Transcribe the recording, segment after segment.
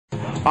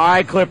All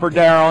right, Clipper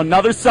Darrell,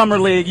 another summer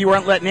league. You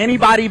weren't letting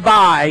anybody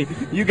by.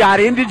 You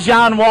got into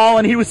John Wall,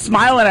 and he was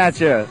smiling at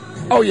you.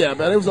 Oh, yeah,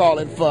 man. It was all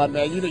in fun,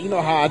 man. You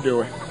know how I do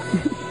it.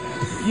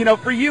 You know,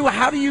 for you,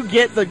 how do you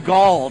get the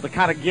gall to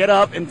kind of get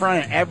up in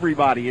front of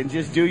everybody and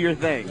just do your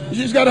thing? You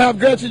just got to have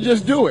guts and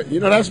just do it. You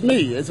know, that's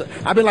me.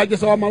 I've been like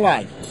this all my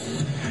life.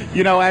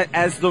 You know,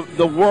 as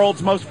the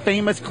world's most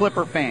famous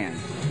Clipper fan,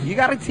 you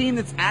got a team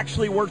that's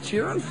actually worth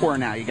cheering for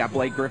now. You got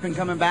Blake Griffin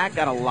coming back,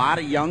 got a lot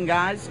of young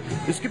guys.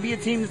 This could be a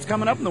team that's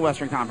coming up in the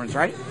Western Conference,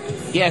 right?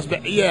 Yes,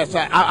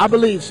 I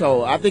believe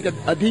so. I think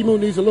Adimu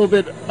needs a little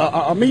bit,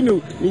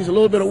 Aminu needs a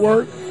little bit of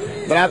work,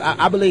 but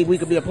I believe we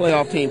could be a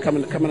playoff team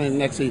coming in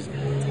next season.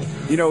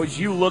 You know, as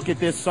you look at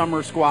this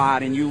summer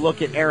squad and you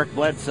look at Eric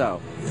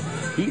Bledsoe,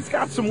 he's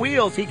got some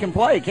wheels. He can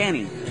play, can't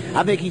he?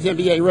 I think he's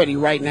NBA ready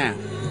right now.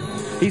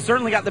 He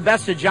certainly got the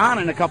best of John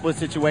in a couple of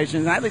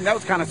situations, and I think that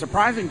was kind of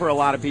surprising for a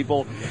lot of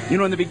people. You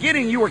know, in the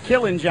beginning, you were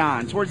killing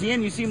John. Towards the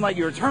end, you seemed like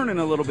you were turning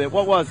a little bit.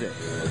 What was it?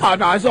 Oh,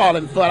 no, it's all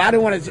in fun. I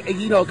didn't want to,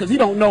 because he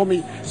don't know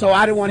me, so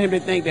I didn't want him to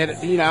think that,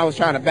 I was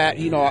trying to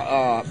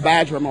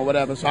badger him or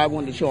whatever, so I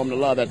wanted to show him the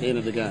love at the end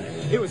of the game.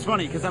 It was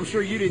funny, because I'm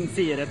sure you didn't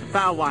see it. At the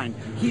foul line,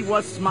 he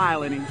was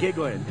smiling and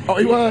giggling. Oh,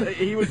 he was?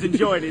 He was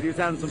enjoying it. He was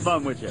having some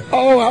fun with you.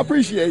 Oh, I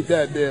appreciate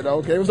that, then.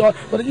 Okay, it was all,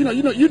 but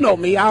you know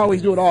me. I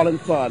always do it all in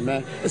fun,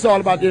 man. It's all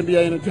about the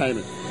NBA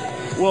entertainment.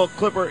 Well,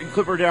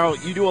 Clipper Darrell,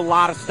 you do a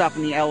lot of stuff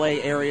in the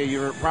L.A. area.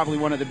 You're probably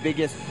one of the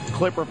biggest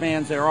Clipper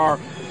fans there are.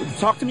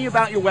 Talk to me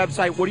about your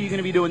website. What are you going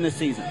to be doing this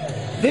season?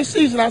 This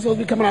season, I'm supposed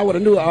to be coming out with a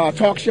new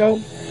talk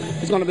show.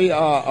 It's going to be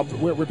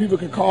where people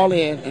can call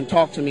in and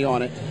talk to me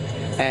on it.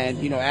 And,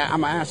 I'm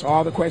going to answer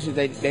all the questions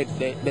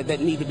that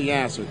need to be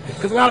answered.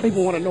 Because a lot of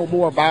people want to know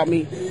more about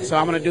me. So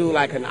I'm going to do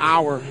like an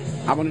hour.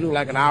 I'm going to do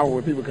like an hour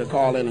where people can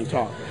call in and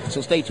talk. So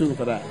stay tuned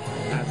for that.